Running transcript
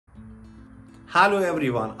Hello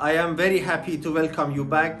everyone, I am very happy to welcome you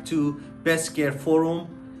back to Bestcare forum.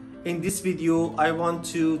 In this video, I want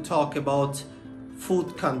to talk about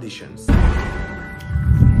foot conditions.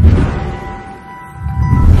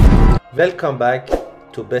 Welcome back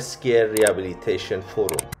to Bestcare Rehabilitation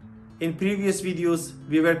Forum. In previous videos,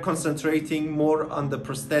 we were concentrating more on the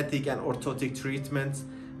prosthetic and orthotic treatments,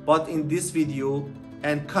 but in this video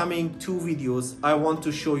and coming two videos, I want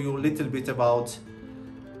to show you a little bit about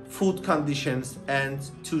foot conditions and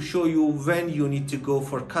to show you when you need to go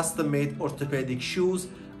for custom-made orthopedic shoes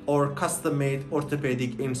or custom-made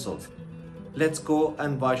orthopedic insoles. Let's go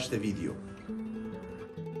and watch the video.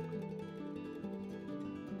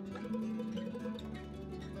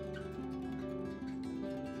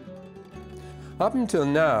 Up until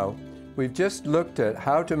now, we've just looked at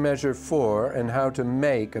how to measure for and how to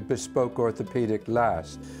make a bespoke orthopedic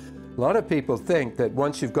last. A lot of people think that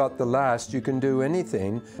once you've got the last, you can do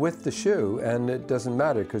anything with the shoe and it doesn't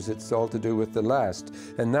matter because it's all to do with the last.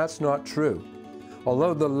 And that's not true.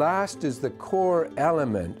 Although the last is the core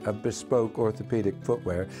element of bespoke orthopedic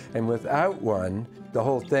footwear, and without one, the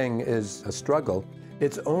whole thing is a struggle,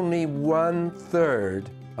 it's only 1/3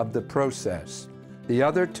 of the process. The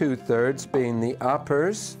other 2/3 being the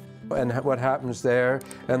uppers and what happens there,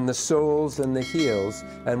 and the soles and the heels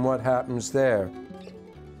and what happens there.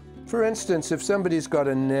 For instance, if somebody's got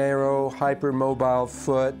a narrow, hypermobile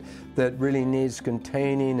foot that really needs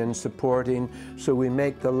containing and supporting, so we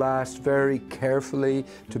make the last very carefully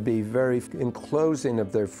to be very enclosing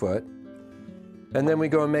of their foot. And then we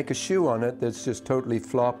go and make a shoe on it that's just totally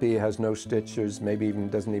floppy, has no stitches, maybe even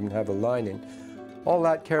doesn't even have a lining. All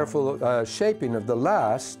that careful shaping of the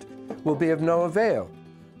last will be of no avail.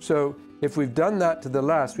 So if we've done that to the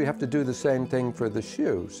last, we have to do the same thing for the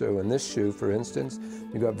shoe. So in this shoe, for instance,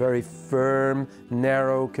 you've got very firm,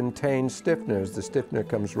 narrow, contained stiffeners. The stiffener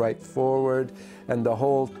comes right forward, and the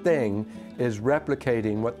whole thing is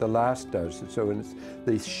replicating what the last does. So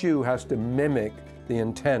the shoe has to mimic the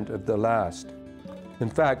intent of the last. In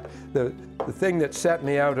fact, the thing that set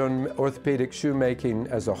me out on orthopedic shoemaking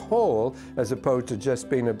as a whole, as opposed to just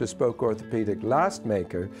being a bespoke orthopedic last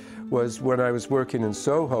maker, was when I was working in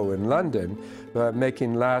Soho in London,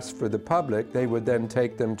 making lasts for the public. They would then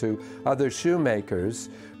take them to other shoemakers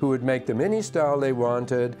who would make them any style they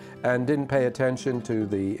wanted and didn't pay attention to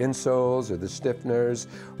the insoles or the stiffeners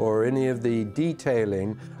or any of the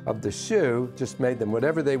detailing of the shoe, just made them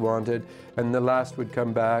whatever they wanted, and the last would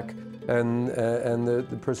come back and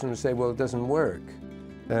the person would say, well, it doesn't work.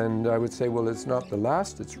 And I would say, well, it's not the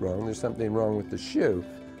last that's wrong, there's something wrong with the shoe.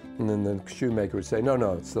 And then the shoemaker would say, no,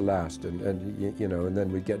 it's the last, and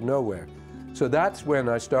then we'd get nowhere. So that's when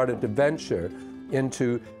I started to venture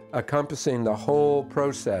into encompassing the whole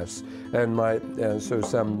process, and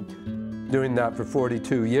doing that for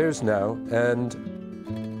 42 years now, and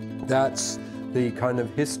that's the kind of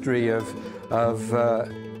history of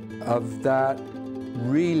that,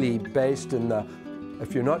 really based in the,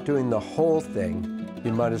 if you're not doing the whole thing,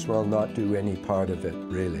 you might as well not do any part of it,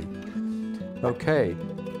 really. Okay,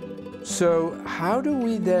 so how do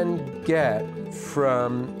we then get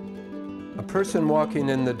from a person walking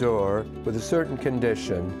in the door with a certain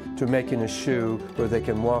condition to making a shoe where they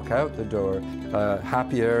can walk out the door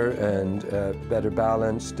happier and better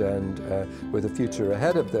balanced and with a future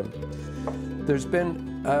ahead of them? There's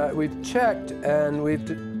been, we've checked and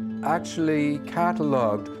we've actually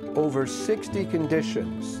catalogued over 60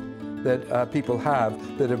 conditions that people have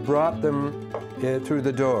that have brought them through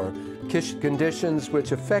the door. Conditions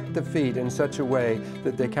which affect the feet in such a way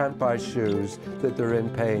that they can't buy shoes, that they're in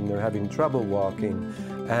pain, they're having trouble walking,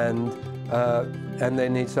 and they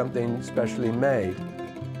need something specially made.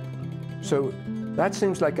 So that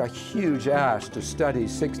seems like a huge ask to study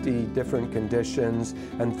 60 different conditions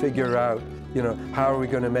and figure out, how are we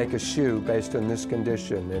going to make a shoe based on this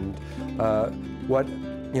condition, and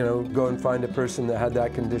go and find a person that had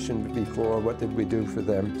that condition before, what did we do for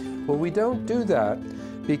them? Well, we don't do that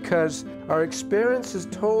because our experience has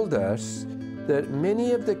told us that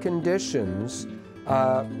many of the conditions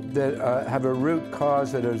that have a root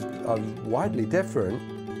cause that is widely different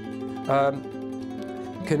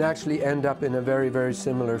can actually end up in a very, very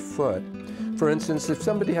similar foot. For instance, if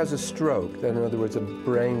somebody has a stroke, then in other words a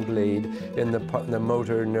brain bleed in the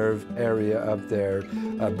motor nerve area of their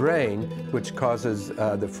brain, which causes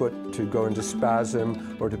the foot to go into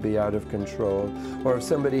spasm or to be out of control. Or if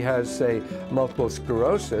somebody has, say, multiple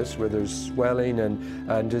sclerosis, where there's swelling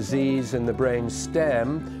and disease in the brain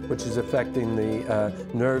stem, which is affecting the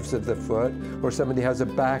nerves of the foot, or somebody has a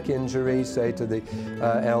back injury, say to the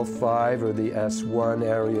L5 or the S1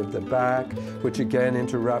 area of the back, which again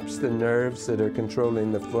interrupts the nerves that are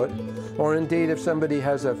controlling the foot. Or indeed, if somebody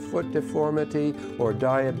has a foot deformity or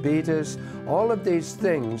diabetes, all of these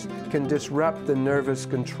things can disrupt the nervous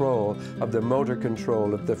control of the motor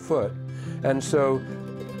control of the foot. And so,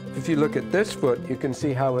 if you look at this foot, you can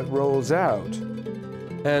see how it rolls out.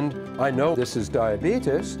 And I know this is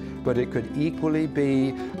diabetes, but it could equally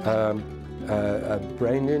be a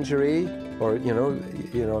brain injury, or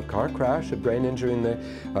a car crash, a brain injury,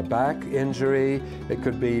 a back injury. It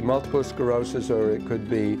could be multiple sclerosis, or it could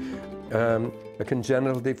be a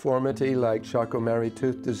congenital deformity like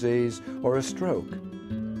Charcot-Marie-Tooth disease, or a stroke.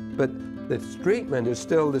 But the treatment is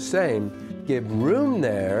still the same. Give room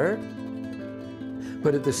there,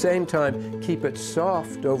 but at the same time keep it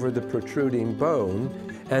soft over the protruding bone,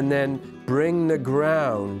 and then bring the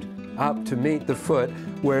ground up to meet the foot,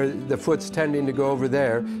 where the foot's tending to go over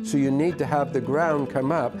there. So you need to have the ground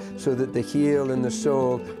come up so that the heel and the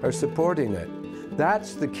sole are supporting it.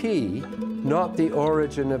 That's the key, not the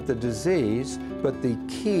origin of the disease, but the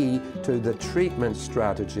key to the treatment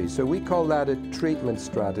strategy. So we call that a treatment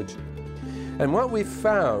strategy. And what we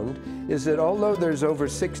found is that although there's over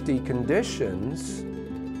 60 conditions,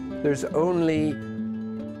 there's only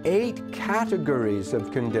 8 categories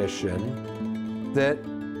of condition that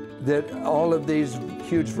all of these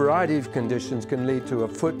huge variety of conditions can lead to a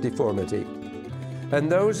foot deformity.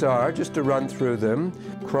 And those are, just to run through them,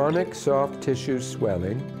 chronic soft tissue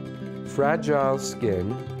swelling, fragile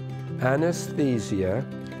skin, anesthesia,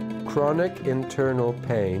 chronic internal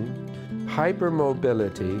pain,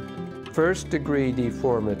 hypermobility, first-degree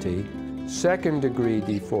deformity, second-degree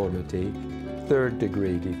deformity,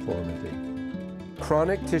 third-degree deformity.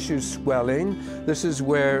 Chronic tissue swelling, this is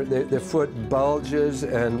where the foot bulges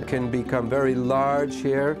and can become very large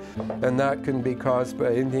here, and that can be caused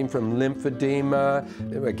by anything from lymphedema,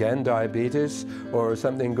 again diabetes, or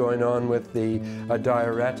something going on with the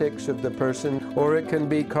diuretics of the person, or it can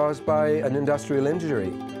be caused by an industrial injury.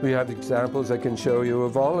 We have examples I can show you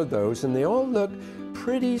of all of those, and they all look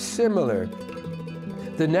pretty similar.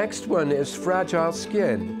 The next one is fragile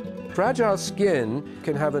skin. Fragile skin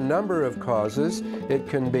can have a number of causes. It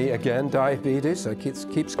can be, again, diabetes. It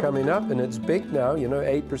keeps coming up, and it's big now.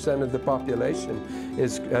 8% of the population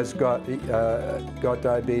has got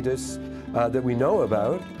diabetes that we know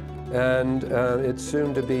about, and it's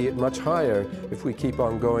soon to be much higher if we keep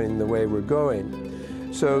on going the way we're going.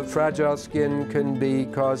 So fragile skin can be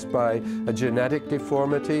caused by a genetic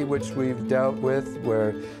deformity, which we've dealt with,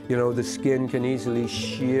 where the skin can easily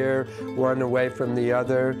shear one away from the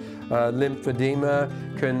other. Lymphedema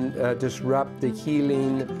can disrupt the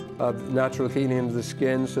natural healing of the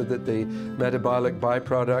skin, so that the metabolic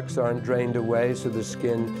byproducts aren't drained away, so the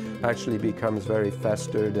skin actually becomes very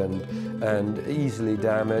festered and easily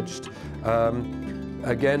damaged.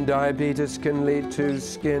 Again, diabetes can lead to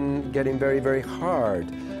skin getting very, very hard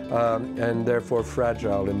and therefore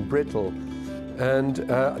fragile and brittle. And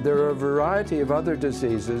there are a variety of other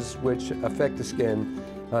diseases which affect the skin.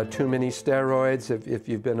 Too many steroids, if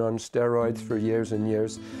you've been on steroids for years and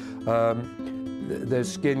years. The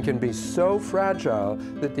skin can be so fragile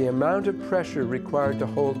that the amount of pressure required to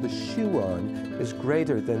hold the shoe on is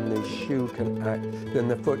greater than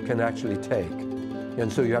the foot can actually take. And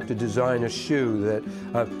so you have to design a shoe that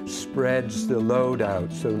spreads the load out,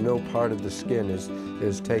 so no part of the skin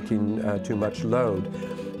is taking too much load.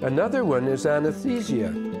 Another one is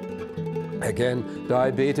anesthesia. Again,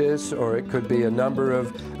 diabetes, or it could be a number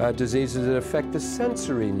of diseases that affect the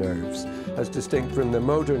sensory nerves, as distinct from the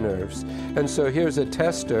motor nerves. And so here's a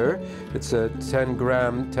tester. It's a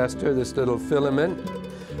 10-gram tester, this little filament.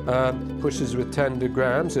 Pushes with 10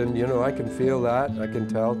 grams, and I can feel that. I can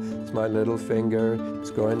tell it's my little finger. It's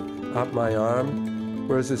going up my arm.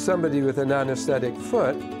 Whereas if somebody with an anesthetic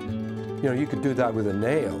foot, you could do that with a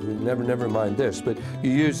nail. Never mind this, but you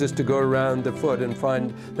use this to go around the foot and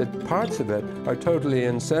find that parts of it are totally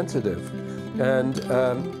insensitive, and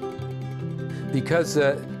because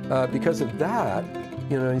of that.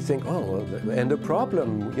 You think, oh, well, end of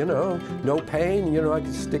problem, no pain, I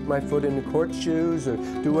can stick my foot in the court shoes or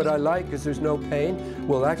do what I like because there's no pain.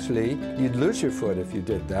 Well, actually, you'd lose your foot if you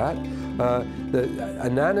did that.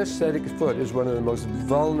 An anesthetic foot is one of the most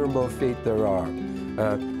vulnerable feet there are.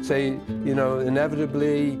 Say,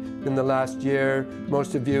 inevitably in the last year,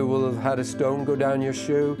 most of you will have had a stone go down your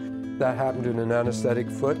shoe. That happened in an anesthetic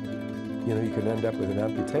foot. you can end up with an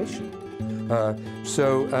amputation.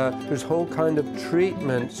 There's whole kind of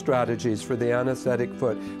treatment strategies for the anesthetic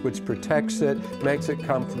foot, which protects it, makes it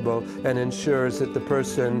comfortable, and ensures that the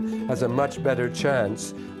person has a much better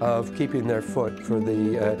chance of keeping their foot for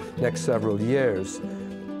the next several years.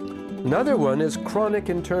 Another one is chronic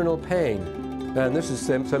internal pain. And this is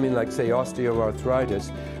something like, say, osteoarthritis,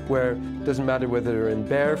 where it doesn't matter whether they're in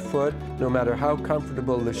barefoot, no matter how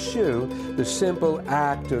comfortable the shoe, the simple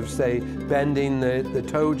act of, say, bending the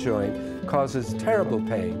toe joint causes terrible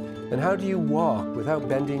pain. And how do you walk without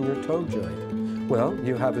bending your toe joint? Well,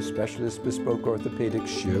 you have a specialist bespoke orthopedic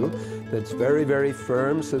shoe that's very, very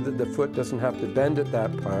firm so that the foot doesn't have to bend at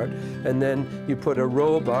that part. And then you put a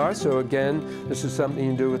roll bar, so again, this is something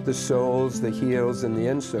you do with the soles, the heels, and the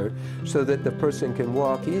insert, so that the person can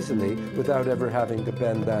walk easily without ever having to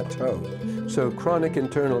bend that toe. So chronic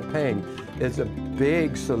internal pain is a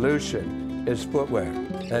big solution, is footwear.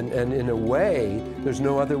 And in a way, there's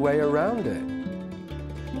no other way around it.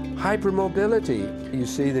 Hypermobility. You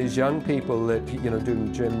see these young people that, do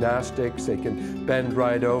gymnastics, they can bend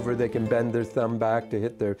right over, they can bend their thumb back to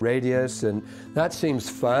hit their radius, and that seems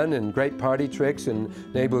fun and great party tricks and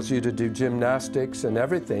enables you to do gymnastics and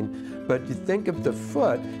everything. But you think of the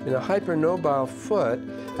foot, in a hypernobile foot,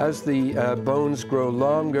 as the bones grow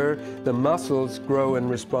longer, the muscles grow in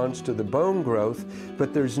response to the bone growth,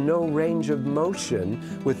 but there's no range of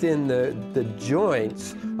motion within the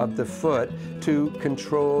joints of the foot to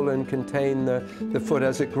control and contain the foot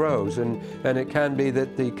as it grows. And it can be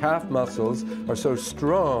that the calf muscles are so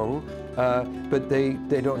strong, but they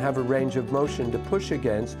don't have a range of motion to push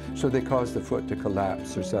against, so they cause the foot to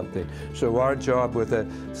collapse or something. So our job with,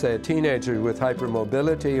 say, a teenager with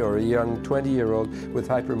hypermobility or a young 20-year-old with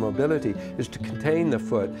hypermobility is to contain the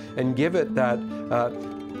foot and give it that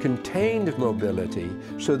contained mobility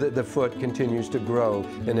so that the foot continues to grow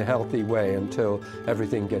in a healthy way until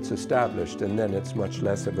everything gets established, and then it's much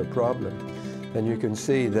less of a problem. And you can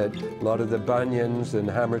see that a lot of the bunions and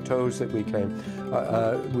hammer toes that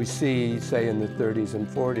we see, say, in the 30s and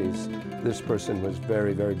 40s. This person was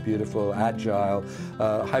very, very beautiful, agile,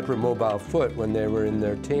 hypermobile foot when they were in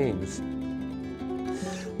their teens.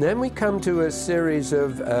 Then we come to a series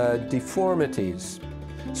of deformities.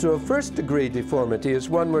 So a first-degree deformity is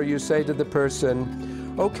one where you say to the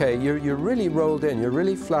person, okay, you're really rolled in, you're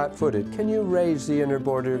really flat-footed. Can you raise the inner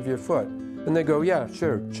border of your foot? And they go, yeah,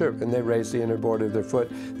 sure. And they raise the inner border of their foot,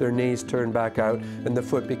 their knees turn back out, and the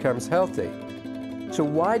foot becomes healthy. So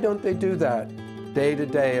why don't they do that day to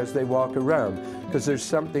day as they walk around? Because there's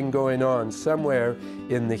something going on somewhere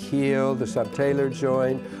in the heel, the subtalar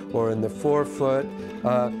joint, or in the forefoot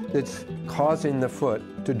that's causing the foot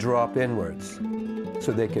to drop inwards.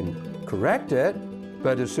 So they can correct it,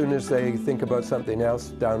 but as soon as they think about something else,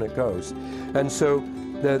 down it goes. And so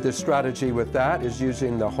the strategy with that is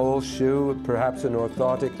using the whole shoe, perhaps an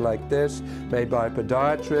orthotic like this, made by a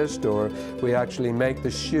podiatrist, or we actually make the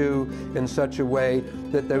shoe in such a way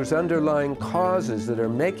that those underlying causes that are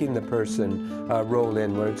making the person roll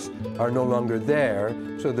inwards are no longer there,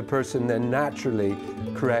 so the person then naturally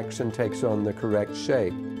corrects and takes on the correct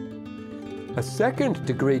shape. A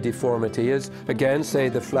second-degree deformity is, again, say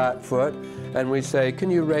the flat foot, and we say,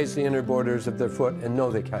 can you raise the inner borders of their foot? And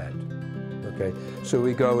no, they can't. Okay, so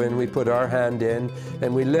we go in, we put our hand in,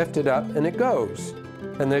 and we lift it up, and it goes.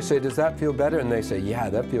 And they say, does that feel better? And they say, yeah,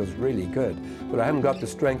 that feels really good, but I haven't got the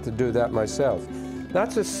strength to do that myself.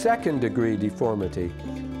 That's a second-degree deformity.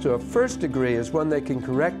 So a first degree is one they can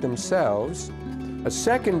correct themselves. A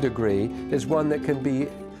second degree is one that can be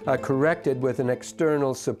corrected with an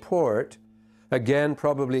external support. Again,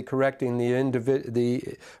 probably correcting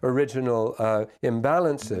the original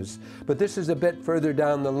imbalances. But this is a bit further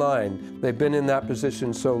down the line. They've been in that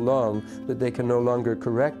position so long that they can no longer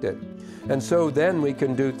correct it. And so then we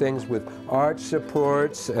can do things with arch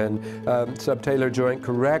supports and subtalar joint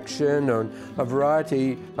correction, and a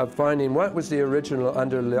variety of finding what was the original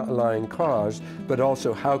underlying cause, but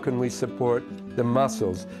also how can we support the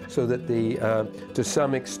muscles so that to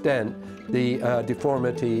some extent, the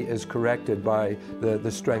deformity is corrected by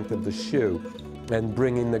the strength of the shoe, and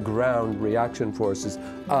bringing the ground reaction forces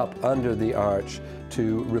up under the arch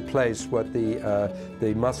to replace what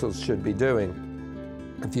the muscles should be doing.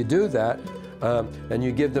 If you do that, and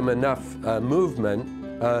you give them enough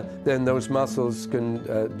movement, then those muscles can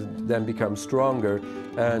then become stronger,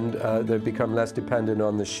 and they become less dependent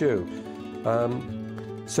on the shoe.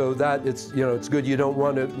 So that it's good. You don't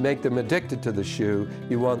want to make them addicted to the shoe.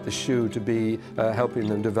 You want the shoe to be helping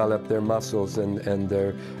them develop their muscles and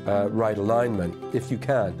their right alignment, if you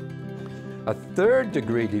can. A third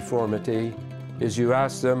degree deformity is you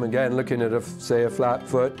ask them, again looking at say a flat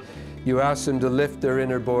foot, You ask them to lift their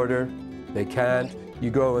inner border, they can't. You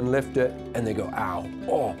go and lift it, and they go, ow,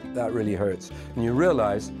 oh, that really hurts. And you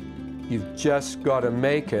realize you've just got to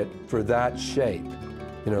make it for that shape.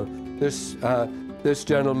 You know, this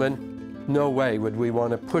gentleman, no way would we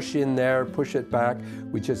want to push in there, push it back.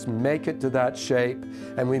 We just make it to that shape,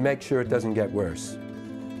 and we make sure it doesn't get worse.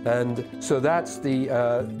 And so that's the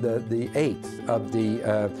 8th of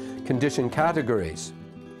the condition categories.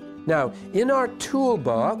 Now, in our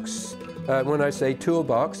toolbox, when I say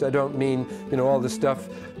toolbox, I don't mean, you know, all the stuff,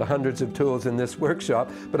 the hundreds of tools in this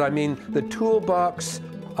workshop, but I mean the toolbox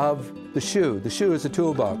of the shoe. The shoe is a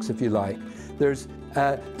toolbox, if you like. There's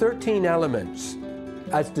 13 elements,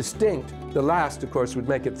 as distinct. The last, of course, would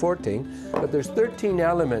make it 14, but there's 13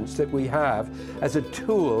 elements that we have as a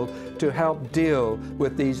tool to help deal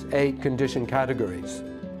with these 8 condition categories.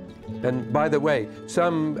 And by the way,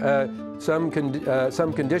 some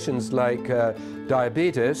conditions like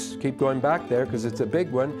diabetes, keep going back there because it's a big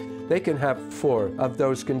one, they can have 4 of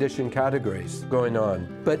those condition categories going on.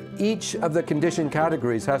 But each of the condition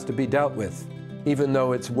categories has to be dealt with, even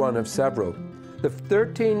though it's one of several. The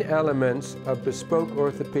 13 elements of bespoke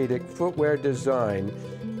orthopedic footwear design,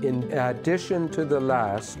 in addition to the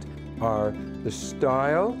last, are the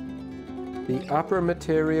style, the upper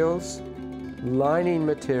materials, lining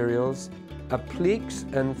materials, appliques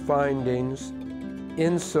and findings,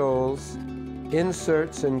 insoles,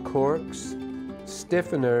 inserts and corks,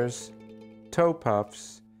 stiffeners, toe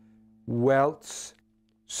puffs, welts,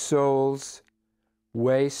 soles,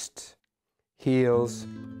 waist, heels,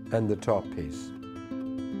 and the top piece.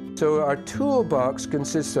 So our toolbox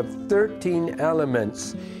consists of 13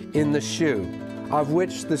 elements in the shoe, of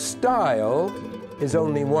which the style is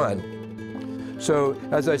only one. So,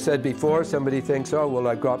 as I said before, somebody thinks, oh, well,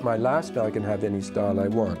 I've got my last, now I can have any style I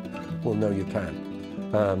want. Well, no, you can't.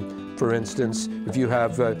 For instance, if you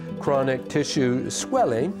have chronic tissue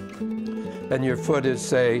swelling, and your foot is,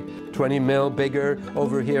 say, 20 mil bigger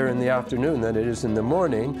over here in the afternoon than it is in the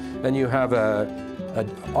morning, and you have an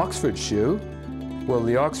Oxford shoe, well,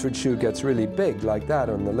 the Oxford shoe gets really big like that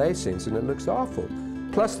on the lacings, and it looks awful.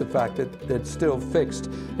 Plus the fact that it's still fixed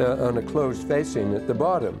on a closed facing at the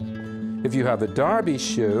bottom. If you have a Derby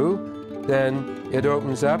shoe, then it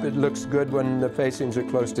opens up. It looks good when the facings are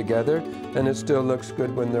close together, and it still looks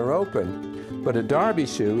good when they're open. But a Derby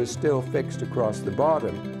shoe is still fixed across the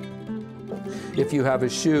bottom. If you have a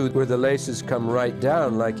shoe where the laces come right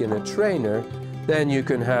down, like in a trainer, then you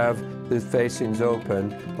can have the facings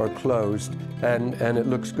open or closed, and it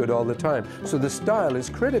looks good all the time. So the style is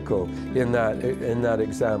critical in that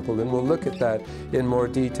example, and we'll look at that in more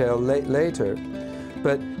detail later.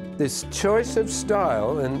 But this choice of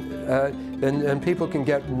style, and people can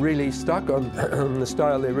get really stuck on the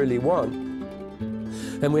style they really want.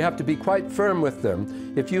 And we have to be quite firm with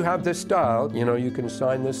them. If you have this style, you know, you can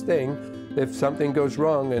sign this thing. If something goes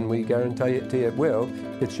wrong, and we guarantee it will,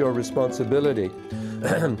 it's your responsibility.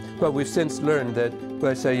 But we've since learned that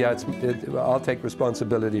when I say, yeah, I'll take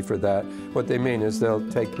responsibility for that, what they mean is they'll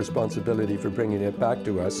take responsibility for bringing it back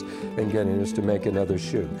to us and getting us to make another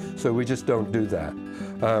shoe. So we just don't do that.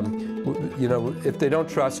 You know, if they don't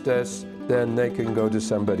trust us, then they can go to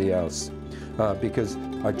somebody else, because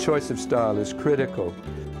our choice of style is critical.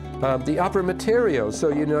 The upper materials, so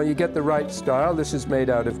you know, you get the right style. This is made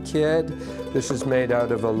out of kid. This is made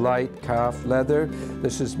out of a light calf leather.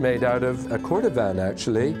 This is made out of a cordovan,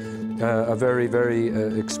 actually, a very,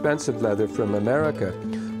 very expensive leather from America.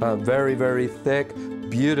 Very, very thick,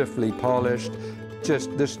 beautifully polished.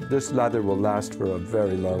 Just this leather will last for a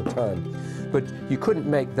very long time. But you couldn't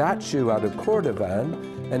make that shoe out of cordovan,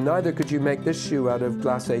 and neither could you make this shoe out of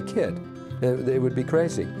glacé kid. It would be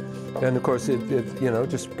crazy. And of course, if you know,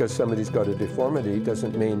 just because somebody's got a deformity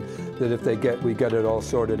doesn't mean that if we get it all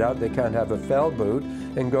sorted out, they can't have a fell boot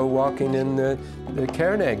and go walking in the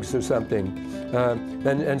cairn eggs or something.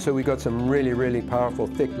 And so we got some really, really powerful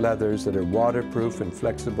thick leathers that are waterproof and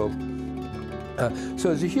flexible. So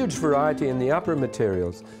there's a huge variety in the upper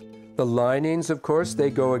materials. The linings, of course, they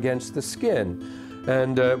go against the skin.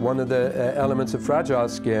 And one of the elements of fragile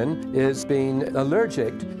skin is being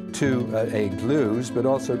allergic to glues, but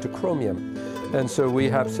also to chromium. And so we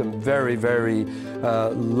have some very, very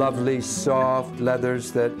lovely, soft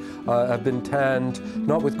leathers that have been tanned,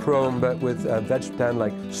 not with chrome, but with vegetable tan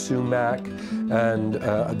like sumac and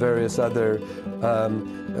various other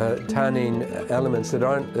tanning elements that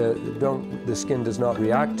the skin does not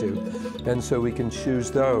react to. And so we can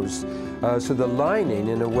choose those. So the lining,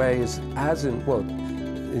 in a way, is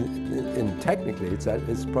technically,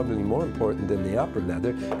 it's probably more important than the upper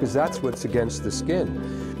leather, because that's what's against the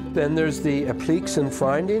skin. Then there's the appliques and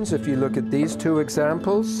findings. If you look at these two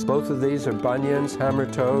examples, both of these are bunions, hammer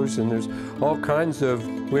toes, and there's all kinds of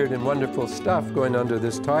weird and wonderful stuff going under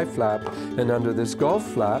this tie flap and under this golf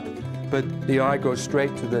flap, but the eye goes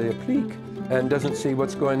straight to the applique and doesn't see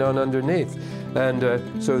what's going on underneath. And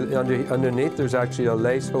so underneath there's actually a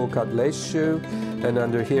lace, hole-cut lace shoe, and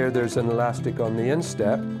under here there's an elastic on the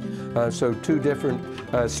instep. So two different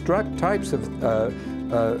types of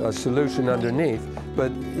a solution underneath,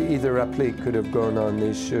 but either applique could have gone on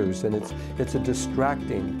these shoes, and it's a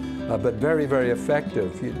distracting but very, very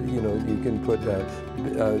effective. You know, you can put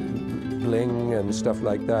bling and stuff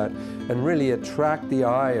like that and really attract the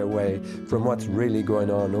eye away from what's really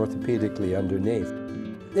going on orthopedically underneath.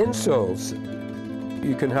 Insoles.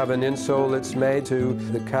 You can have an insole that's made to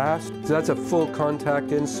the cast. So that's a full contact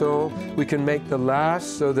insole. We can make the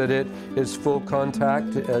last so that it is full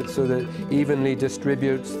contact, so that it evenly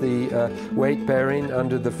distributes the weight bearing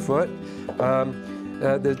under the foot.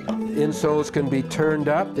 The insoles can be turned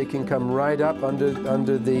up. They can come right up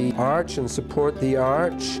under the arch and support the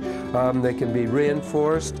arch. They can be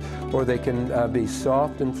reinforced, or they can be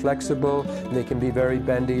soft and flexible. And they can be very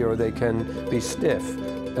bendy, or they can be stiff.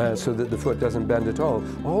 So that the foot doesn't bend at all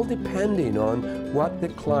depending on what the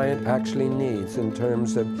client actually needs in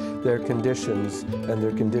terms of their conditions and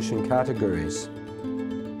their condition categories.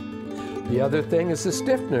 The other thing is the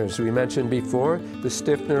stiffeners. We mentioned before, the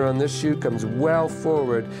stiffener on this shoe comes well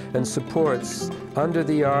forward and supports under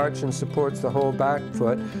the arch and supports the whole back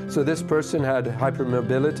foot. So this person had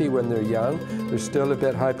hypermobility when they're young. They're still a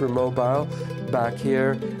bit hypermobile back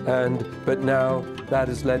here, but now that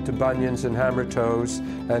has led to bunions and hammer toes,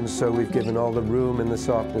 and so we've given all the room and the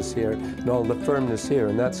softness here and all the firmness here,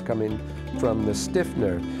 and that's coming from the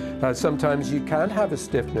stiffener. Sometimes you can't have a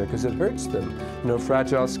stiffener because it hurts them. You know,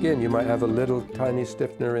 fragile skin, you might have a little tiny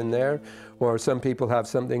stiffener in there, or some people have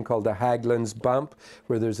something called a Haglund's bump,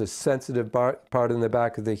 where there's a sensitive part in the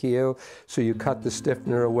back of the heel, so you cut the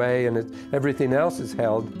stiffener away and everything else is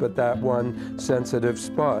held but that one sensitive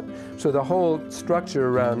spot. So the whole structure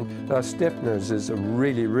around stiffeners is a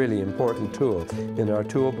really, really important tool in our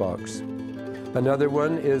toolbox. Another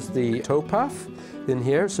one is the toe puff in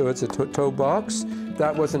here, so it's a toe box.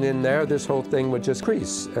 That wasn't in there, this whole thing would just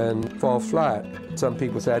crease and fall flat. Some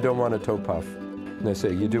people say, I don't want a toe puff. And they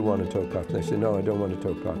say, you do want a toe puff. And they say, no, I don't want a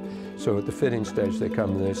toe puff. So at the fitting stage they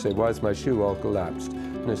come and they say, why is my shoe all collapsed?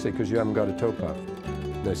 And they say, because you haven't got a toe puff.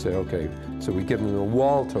 And they say, okay. So we give them a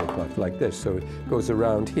wall toe puff like this, so it goes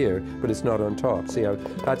around here, but it's not on top. See how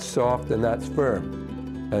that's soft and that's firm.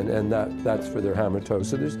 And that's for their hammer toe.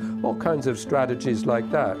 So there's all kinds of strategies like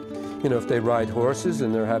that. You know, if they ride horses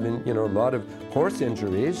and they're having, you know, a lot of horse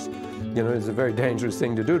injuries, you know, it's a very dangerous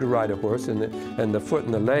thing to do to ride a horse, and the foot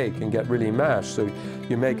and the leg can get really mashed. So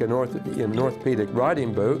you make an orthopedic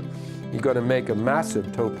riding boot, you've got to make a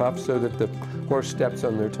massive toe puff so that the horse steps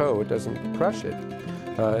on their toe, it doesn't crush it.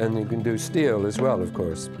 And you can do steel as well, of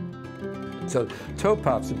course. So toe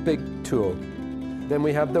puff's a big tool. Then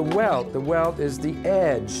we have the welt. The welt is the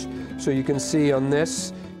edge. So you can see on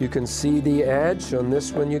this, you can see the edge. On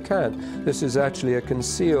this one you can't. This is actually a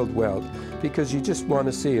concealed welt because you just want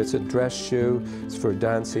to see. It's a dress shoe. It's for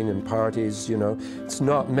dancing and parties, you know. It's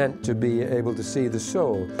not meant to be able to see the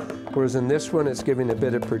sole. Whereas in this one it's giving a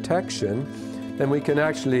bit of protection. And we can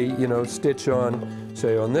actually, you know, stitch on,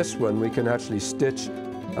 say on this one, we can actually stitch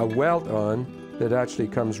a welt on that actually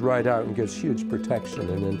comes right out and gives huge protection,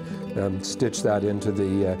 and then stitch that into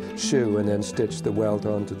the shoe and then stitch the welt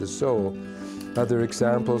onto the sole. Other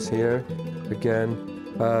examples here, again,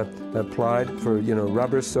 applied for, you know,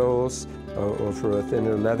 rubber soles or for a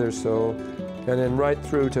thinner leather sole, and then right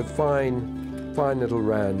through to fine little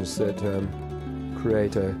rands that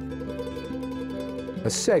create a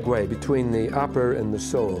segue between the upper and the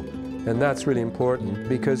sole. And that's really important,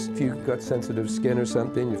 because if you've got sensitive skin or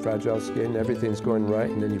something, your fragile skin, everything's going right,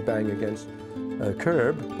 and then you bang against a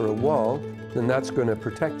curb or a wall, then that's going to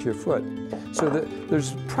protect your foot. So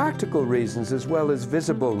there's practical reasons as well as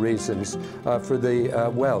visible reasons for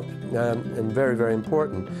the welt, and very, very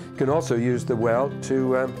important. You can also use the welt to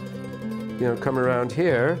you know, come around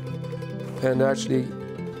here and actually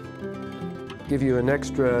give you an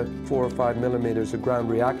extra 4 or 5 millimeters of ground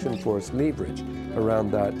reaction force leverage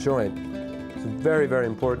around that joint. It's a very, very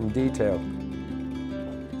important detail.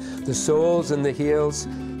 The soles and the heels,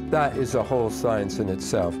 that is a whole science in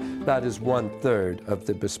itself. That is 1/3 of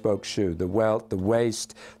the bespoke shoe. The welt, the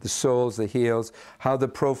waist, the soles, the heels, how the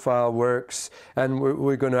profile works, and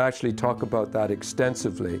we're going to actually talk about that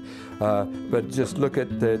extensively. But just look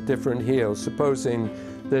at the different heels. Supposing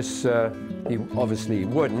this, he obviously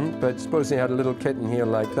wouldn't, but suppose he had a little kitten heel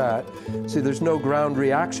like that. See, there's no ground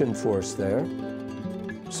reaction force there.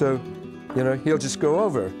 So, you know, he'll just go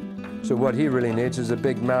over. So what he really needs is a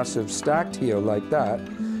big, massive stacked heel like that,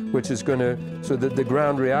 which is going to, so that the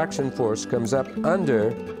ground reaction force comes up under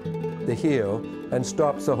the heel and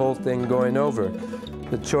stops the whole thing going over.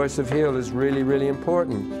 The choice of heel is really, really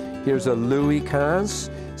important. Here's a Louis XV.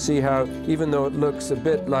 See how, even though it looks a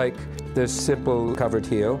bit like this simple covered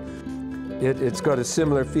heel, it's got a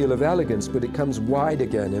similar feel of elegance, but it comes wide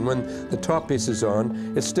again. And when the top piece is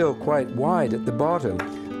on, it's still quite wide at the bottom.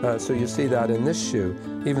 So you see that in this shoe.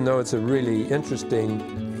 Even though it's a really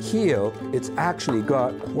interesting heel, it's actually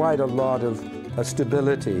got quite a lot of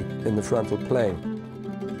stability in the frontal plane.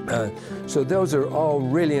 So those are all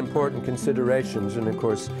really important considerations, and of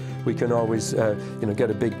course we can always you know, get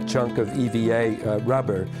a big chunk of EVA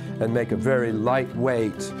rubber and make a very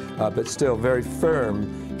lightweight but still very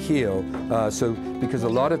firm heel. So because a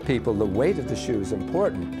lot of people, the weight of the shoe is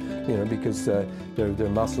important, you know, because their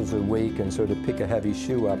muscles are weak, and sort of pick a heavy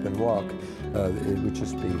shoe up and walk, it would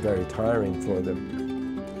just be very tiring for them.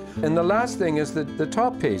 And the last thing is the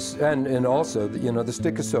top piece, and also you know, the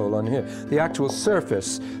sticker sole on here, the actual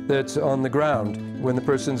surface that's on the ground when the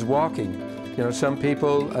person's walking. You know, some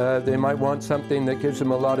people, they might want something that gives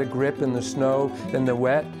them a lot of grip in the snow, in the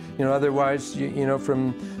wet. You know, otherwise, you know,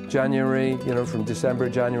 from January, you know, from December,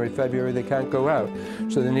 January, February, they can't go out.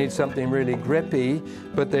 So they need something really grippy,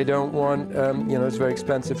 but they don't want, you know, it's a very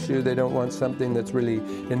expensive shoe. They don't want something that's really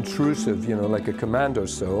intrusive, you know, like a commando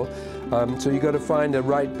sole. So you got to find a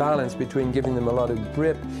right balance between giving them a lot of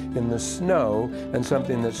grip in the snow and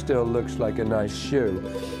something that still looks like a nice shoe.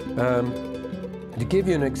 To give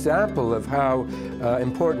you an example of how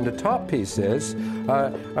important a top piece is,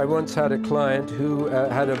 I once had a client who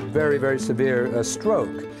had a very, very severe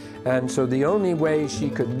stroke. And so the only way she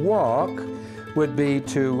could walk would be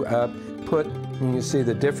to put, you see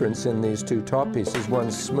the difference in these two top pieces,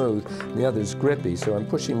 one's smooth and the other's grippy. So I'm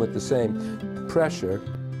pushing with the same pressure.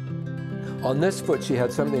 On this foot she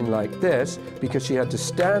had something like this, because she had to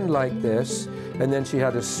stand like this, and then she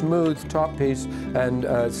had a smooth top piece and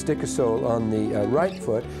sticker sole on the right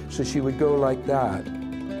foot, so she would go like that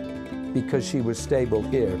because she was stable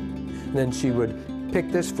here. And then she would pick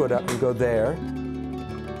this foot up and go there.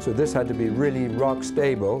 So this had to be really rock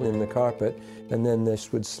stable in the carpet, and then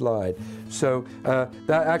this would slide. So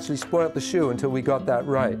that actually spoiled the shoe until we got that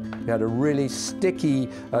right. We had a really sticky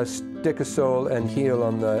sticker sole and heel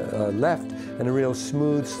on the left, and a real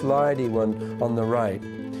smooth, slidey one on the right.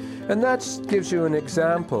 And that gives you an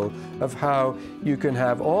example of how you can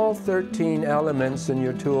have all 13 elements in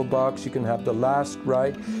your toolbox. You can have the last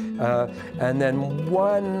right, and then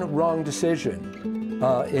one wrong decision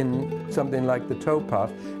in something like the toe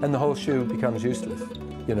puff, and the whole shoe becomes useless.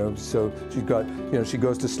 You know, so she's got, you know, she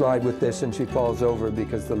goes to slide with this and she falls over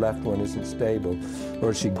because the left one isn't stable.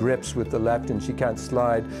 Or she grips with the left and she can't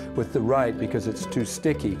slide with the right because it's too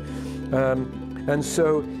sticky. And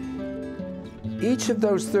so each of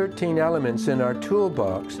those 13 elements in our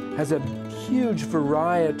toolbox has a huge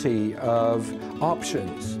variety of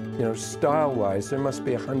options. You know, style-wise, there must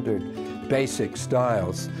be 100 basic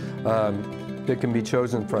styles that can be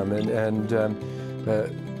chosen from.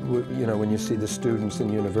 You know, when you see the students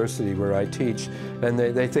in university where I teach, and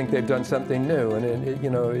they think they've done something new, and you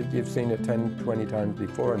know, you've seen it 10, 20 times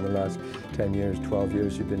before in the last 10 years, 12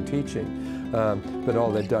 years you've been teaching. But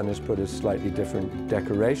all they've done is put a slightly different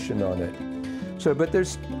decoration on it. So, but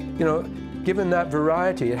there's, you know, given that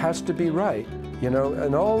variety, it has to be right, you know,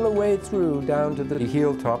 and all the way through down to the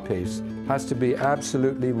heel top piece has to be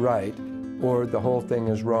absolutely right, or the whole thing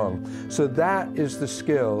is wrong. So that is the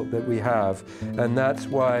skill that we have, and that's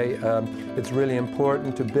why it's really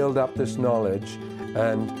important to build up this knowledge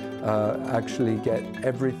and actually get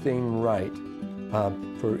everything right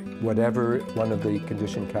for whatever one of the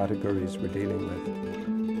condition categories we're dealing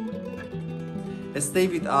with. Stay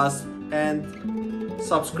with us and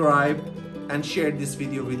subscribe and share this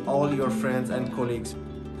video with all your friends and colleagues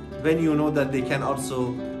when you know that they can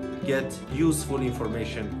also get useful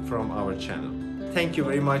information from our channel. Thank you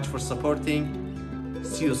very much for supporting.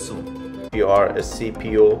 See you soon. If you are a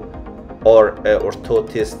CPO or an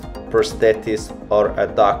orthotist, prosthetist, or a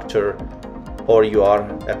doctor, or you are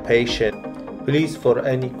a patient, please, for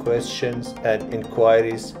any questions and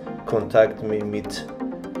inquiries, contact me with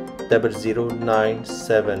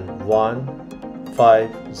 00971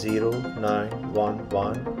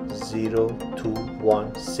 50911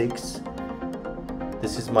 0216.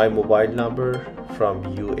 This is my mobile number from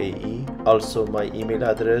UAE. Also my email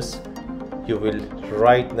address. You will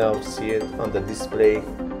right now see it on the display.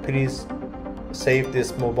 Please save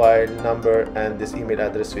this mobile number and this email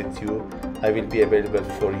address with you. I will be available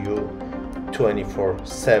for you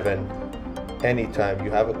 24/7. Anytime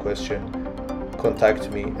you have a question,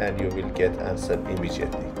 contact me and you will get answered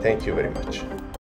immediately. Thank you very much.